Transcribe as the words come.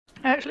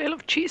actually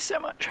love cheese so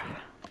much.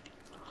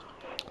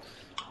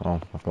 Oh,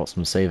 I've got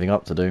some saving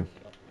up to do.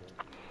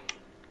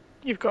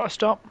 You've got to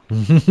stop.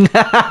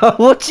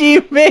 What do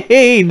you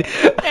mean?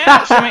 It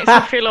actually makes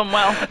me feel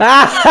unwell.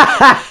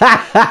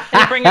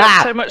 You bring it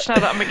up so much now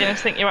that I'm beginning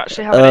to think you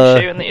actually have an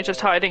issue and that you're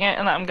just hiding it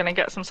and that I'm going to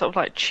get some sort of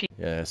like cheese.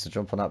 Yeah, so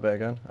jump on that bit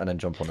again, and then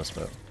jump on this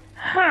bit.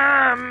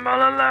 I'm all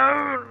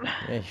alone.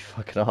 Yeah, you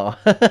fucking are.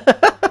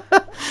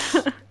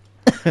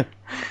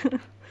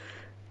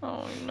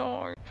 Oh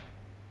no.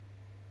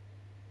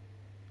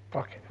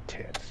 Fucking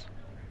tits.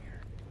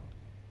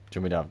 Do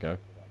you want me to have a go?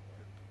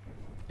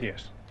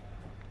 Yes.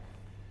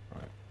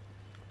 Right.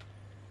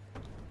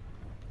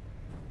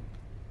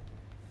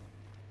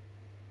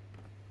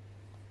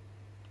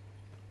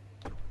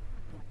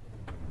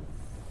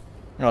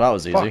 Oh, that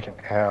was easy. Fucking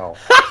hell.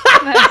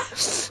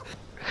 Nice.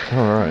 I've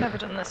Alright. never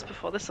done this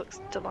before. This looks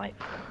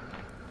delightful.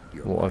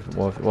 What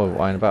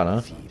I about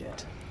now?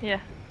 Yeah.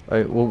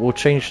 We'll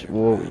change.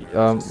 We'll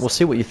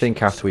see what you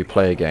think after we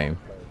play a game.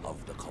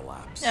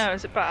 Oh,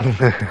 is it bad?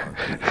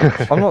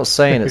 I'm not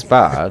saying it's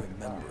bad.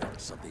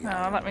 No,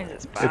 that means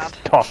it's bad. It's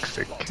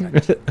toxic.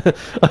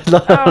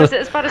 Oh, is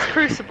it as bad as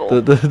Crucible?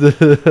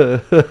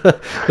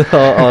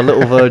 Our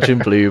little virgin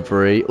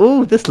blueberry.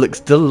 Oh, this looks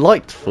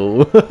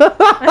delightful. It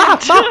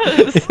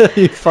does.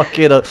 You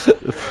fucking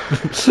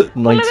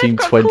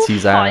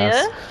 1920s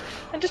ass. Fire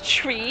and a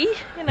tree.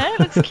 You know, it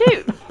looks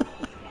cute.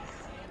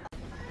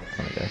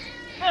 Okay.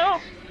 Oh,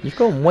 You've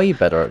gotten way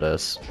better at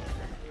this.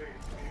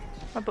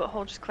 my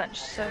butthole just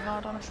clenched so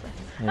hard, honestly.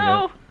 There you go.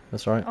 Oh,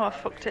 That's right. oh, I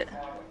fucked it.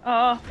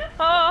 Oh,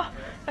 oh.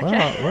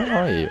 Okay. Where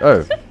are you?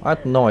 Oh, I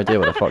had no idea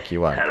where the fuck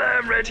you went. Hello,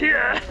 I'm right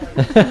here.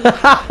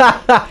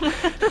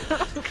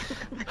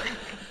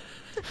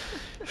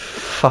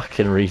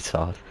 Fucking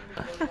retard.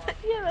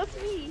 Yeah, that's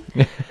me.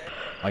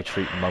 I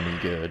treat mummy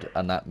good,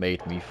 and that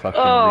made me fucking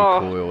Oh.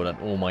 recoil, and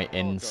all my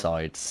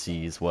inside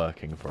C's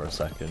working for a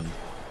second.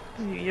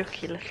 You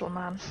yucky little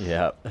man.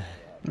 Yeah.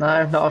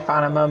 No, not a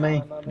fan of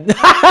Mummy.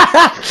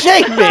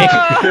 Jamie!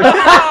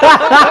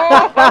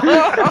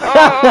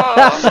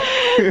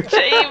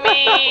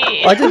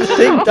 Jamie! I didn't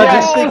think.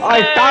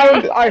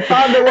 I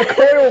found the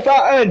recoil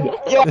button.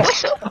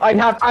 Yes, I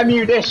have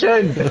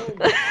ammunition.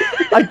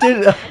 I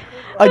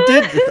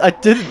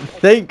didn't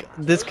think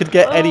this could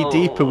get any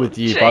deeper with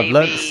you, but I've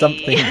learnt Jamie.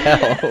 something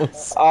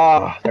else.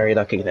 Ah, very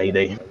lucky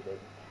lady.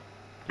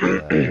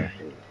 Yeah.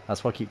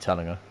 That's what I keep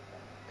telling her.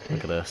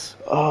 Look at this.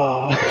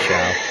 Oh.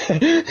 Ciao.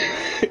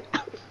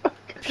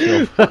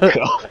 Pure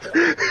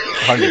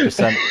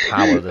 100%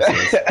 power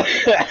this is.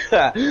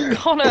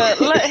 Connor,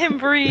 let him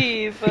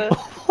breathe.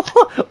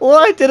 All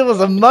I did was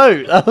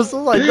emote. That was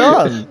all I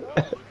done.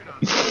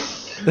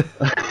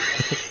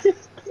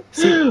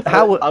 See, I'm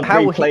how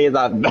replaying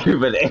that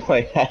moment in my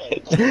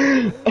head.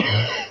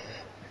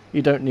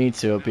 You don't need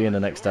to. It'll be in the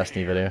next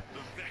Destiny video.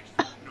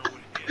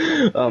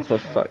 Oh, for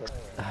fuck's.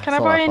 Can I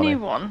buy a new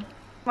one?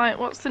 Like,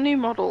 what's the new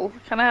model?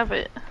 Can I have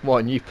it? What,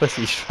 a new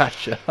pussy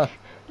scratcher?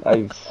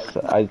 I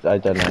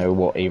don't know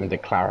what even to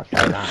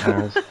clarify that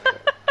as.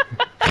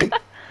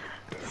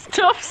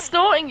 Stop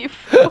snorting, you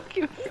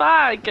fucking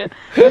fag!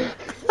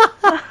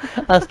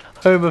 That's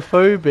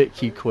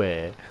homophobic, you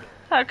queer.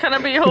 How can I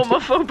be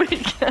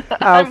homophobic?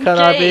 How I'm can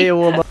I be a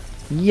woman?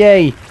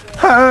 Yay!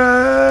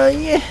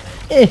 Yeah.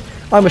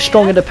 I'm a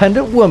strong,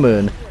 independent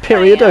woman.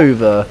 Period yeah.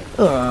 over.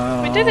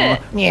 We did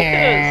it! Look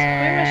at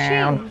us,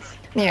 we're machines.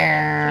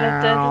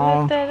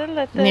 Meow.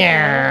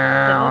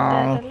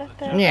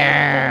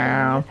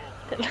 Meow.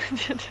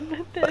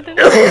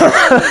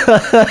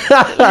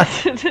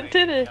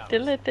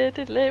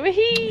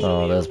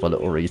 Oh, there's my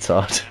little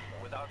retard.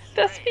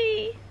 That's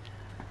me.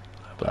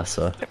 Bless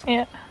her.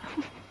 Yeah.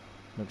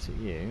 Looks at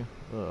you.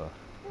 Ugh.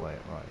 Wait,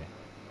 right.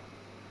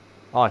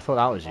 Oh, I thought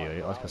that was you.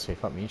 I was gonna say,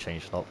 fuck me, you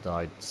changed a lot, but then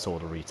I saw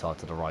the retard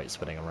to the right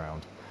spinning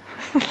around.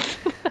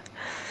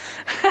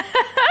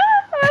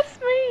 That's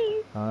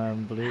me.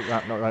 I'm blue.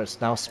 No, it's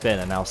now spin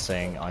and now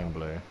saying I'm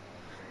blue.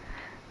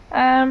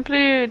 I'm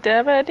blue.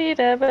 Dabba dee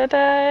dabba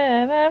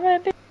da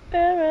dabba dee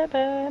dabba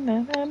da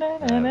na na na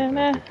na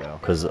na.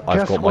 Because I've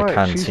Guess got what? my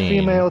canteen. She's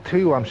female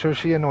too. I'm sure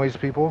she annoys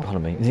people.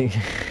 Pardon me.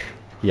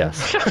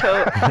 Yes. Shut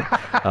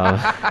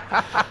up.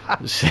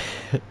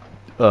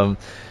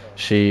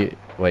 She.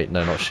 Wait,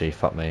 no, not she.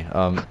 Fuck me.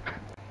 You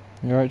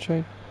alright,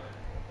 Jade?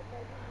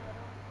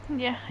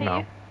 Yeah.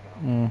 No.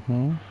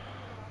 Mm-hmm.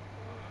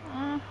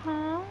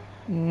 Uh-huh.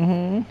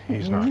 Mm-hmm.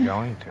 He's not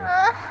going to.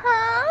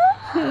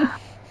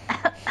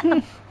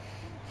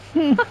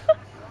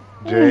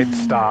 Jade,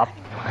 stop.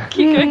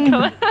 Keep going,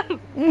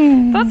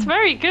 Colin. That's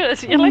very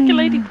good. You're like a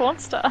lady porn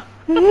star.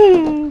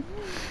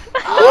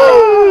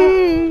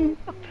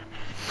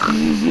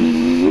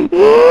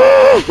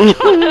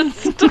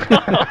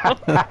 Stop.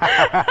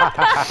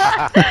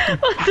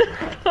 What the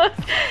fuck?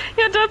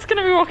 Your dad's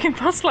gonna be walking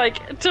past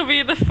like,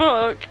 W the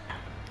fuck.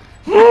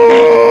 What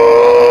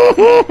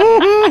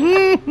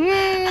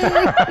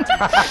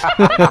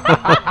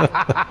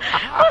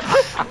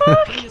the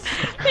fuck?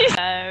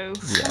 No.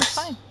 Yes.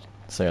 I'm fine.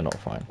 So you're not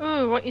fine.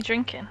 Ooh, what you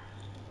drinking?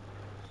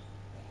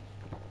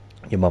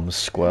 Your mum's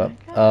squirt.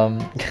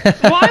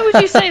 Why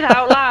would you say that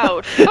out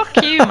loud?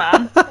 Fuck you,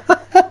 man.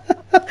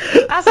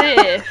 As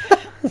if.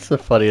 That's the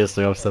funniest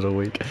thing I've said all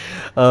week.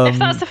 If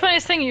that's the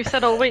funniest thing you've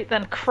said all week,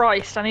 then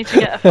Christ, I need to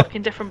get a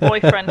fucking different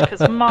boyfriend,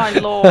 because my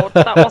lord,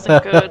 that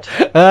wasn't good.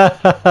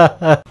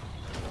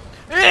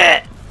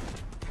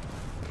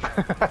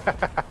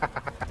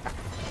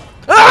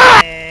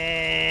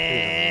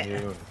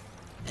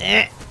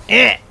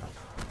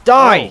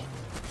 Die!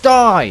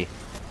 Die!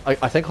 I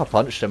think I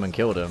punched him and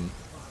killed him.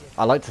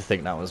 I like to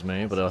think that was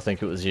me, but I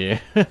think it was you.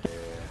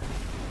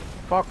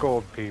 Fuck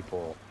old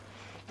people.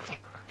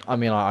 I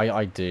mean,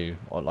 I do,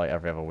 like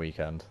every other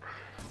weekend.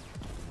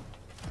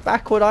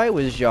 Back when I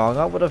was young,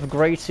 I would have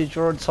grated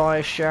your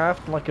entire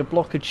shaft like a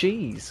block of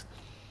cheese.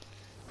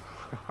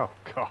 Oh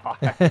god.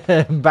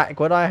 Back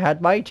when I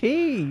had my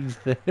teeth.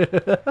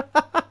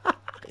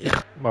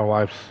 My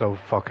wife's so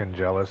fucking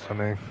jealous of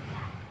me.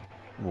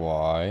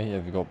 Why?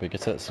 Have you got bigger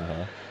tits than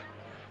her?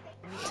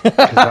 'Cause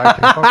I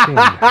can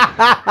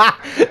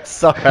fucking...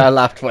 Sorry, I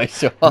laughed way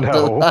too hard.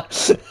 No.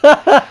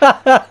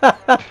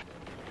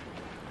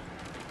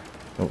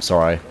 Oh,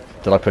 sorry.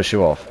 Did I push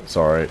you off?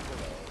 Sorry.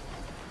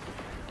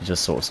 You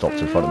just sort of stopped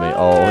in front of me.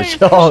 Oh, you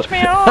pushed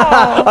me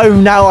off.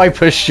 Oh, now I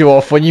pushed you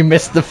off when you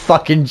missed the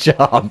fucking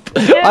jump.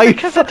 Yeah,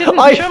 because I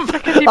didn't jump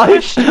because you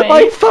pushed me.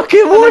 I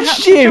fucking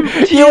watched you.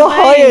 You were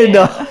high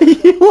enough.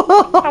 You were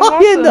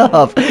high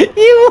enough.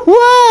 You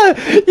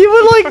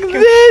were like Fucking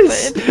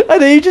this, slid.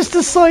 and then you just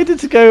decided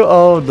to go.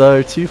 Oh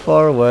no, too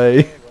far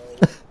away.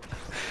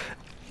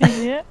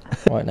 Idiot.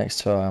 Right next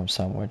to our ham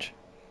sandwich.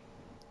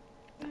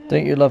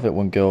 Don't you love it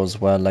when girls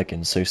wear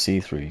leggings so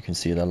see-through you can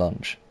see their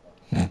lunch?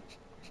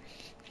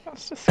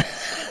 That's just...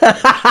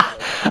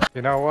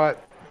 You know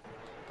what?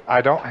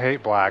 I don't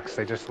hate blacks,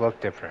 they just look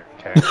different,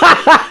 okay?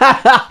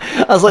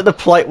 That's like the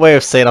polite way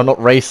of saying I'm not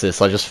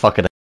racist, I just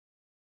fucking...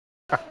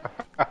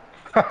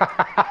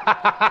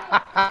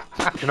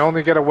 You can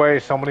only get away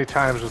so many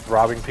times with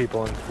robbing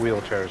people in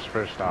wheelchairs,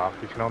 first off.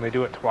 You can only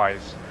do it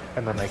twice,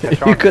 and then they catch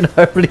on. You can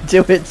only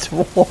do it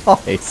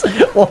twice?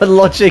 What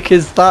logic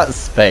is that,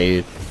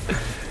 Spade?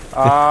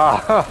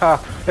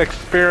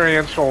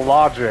 Experiential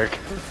logic.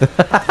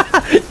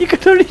 You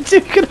can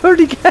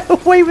only get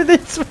away with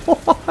it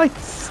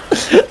twice.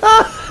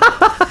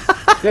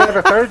 Yeah,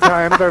 the third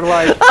time they're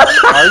like,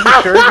 are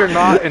you sure you're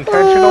not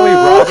intentionally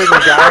robbing a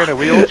guy in a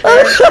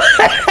wheelchair?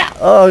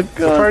 Oh god.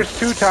 The first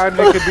two times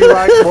it could be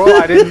like,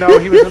 well, I didn't know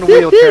he was in a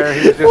wheelchair,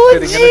 he was just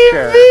What sitting in a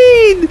chair. do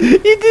you mean?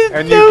 You didn't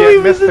And you know get he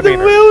was in a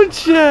misdemeanor.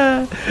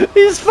 wheelchair.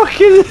 He's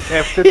fucking...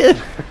 If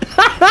the,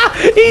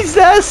 He's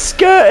there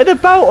skirting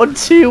about on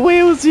two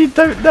wheels. You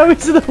don't know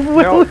he's in a no,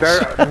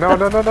 wheelchair.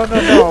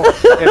 no.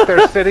 If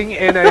they're sitting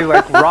in a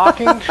like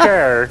rocking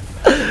chair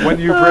when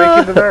you break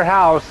into their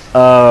house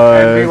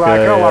and be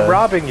like, oh, I'm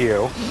robbing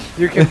you,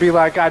 you can be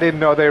like, I didn't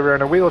know they were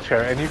in a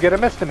wheelchair, and you get a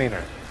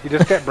misdemeanor. You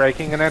just get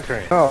breaking and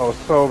entering. Oh,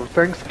 so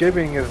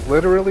Thanksgiving is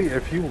literally,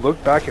 if you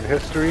look back in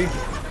history,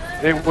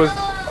 it was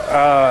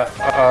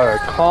a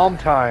calm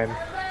time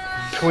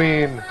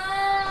between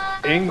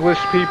English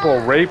people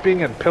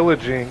raping and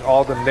pillaging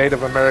all the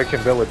Native American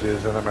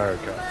villages in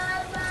America,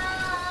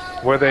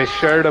 where they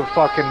shared a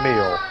fucking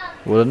meal.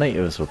 Well, the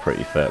natives were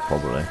pretty fit,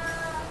 probably.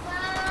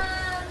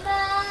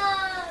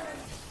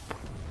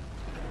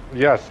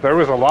 Yes, there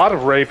was a lot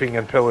of raping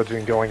and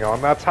pillaging going on.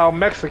 That's how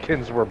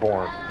Mexicans were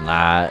born.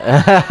 Nah.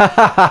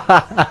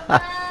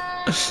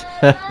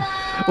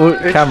 Well,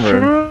 It's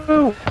Cameron.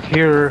 true.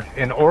 Here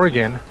in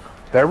Oregon,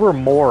 there were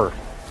more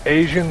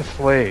Asian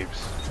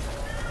slaves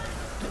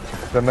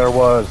than there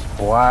was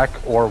black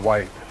or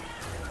white.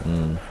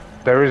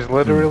 There is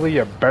literally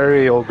a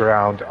burial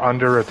ground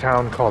under a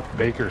town called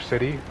Baker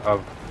City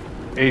of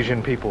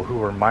Asian people who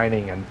were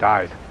mining and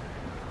died.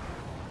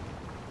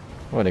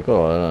 Well, they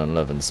got an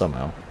 11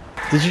 somehow.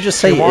 Did you just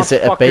say, She is wants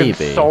it a fucking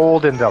baby?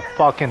 sold into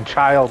fucking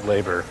child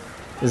labor.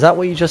 Is that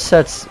what you just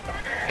said,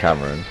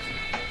 Cameron?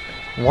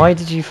 Why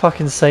did you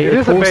fucking say It of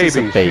is a course baby. it's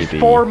a baby? She's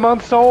 4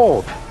 months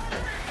old.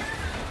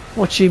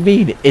 What do you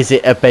mean, is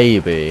it a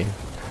baby?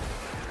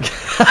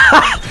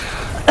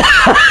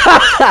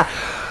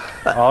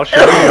 I'll show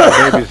you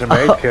how babies are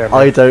made, Cameron.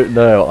 I don't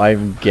know,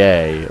 I'm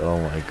gay. Oh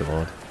my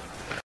god.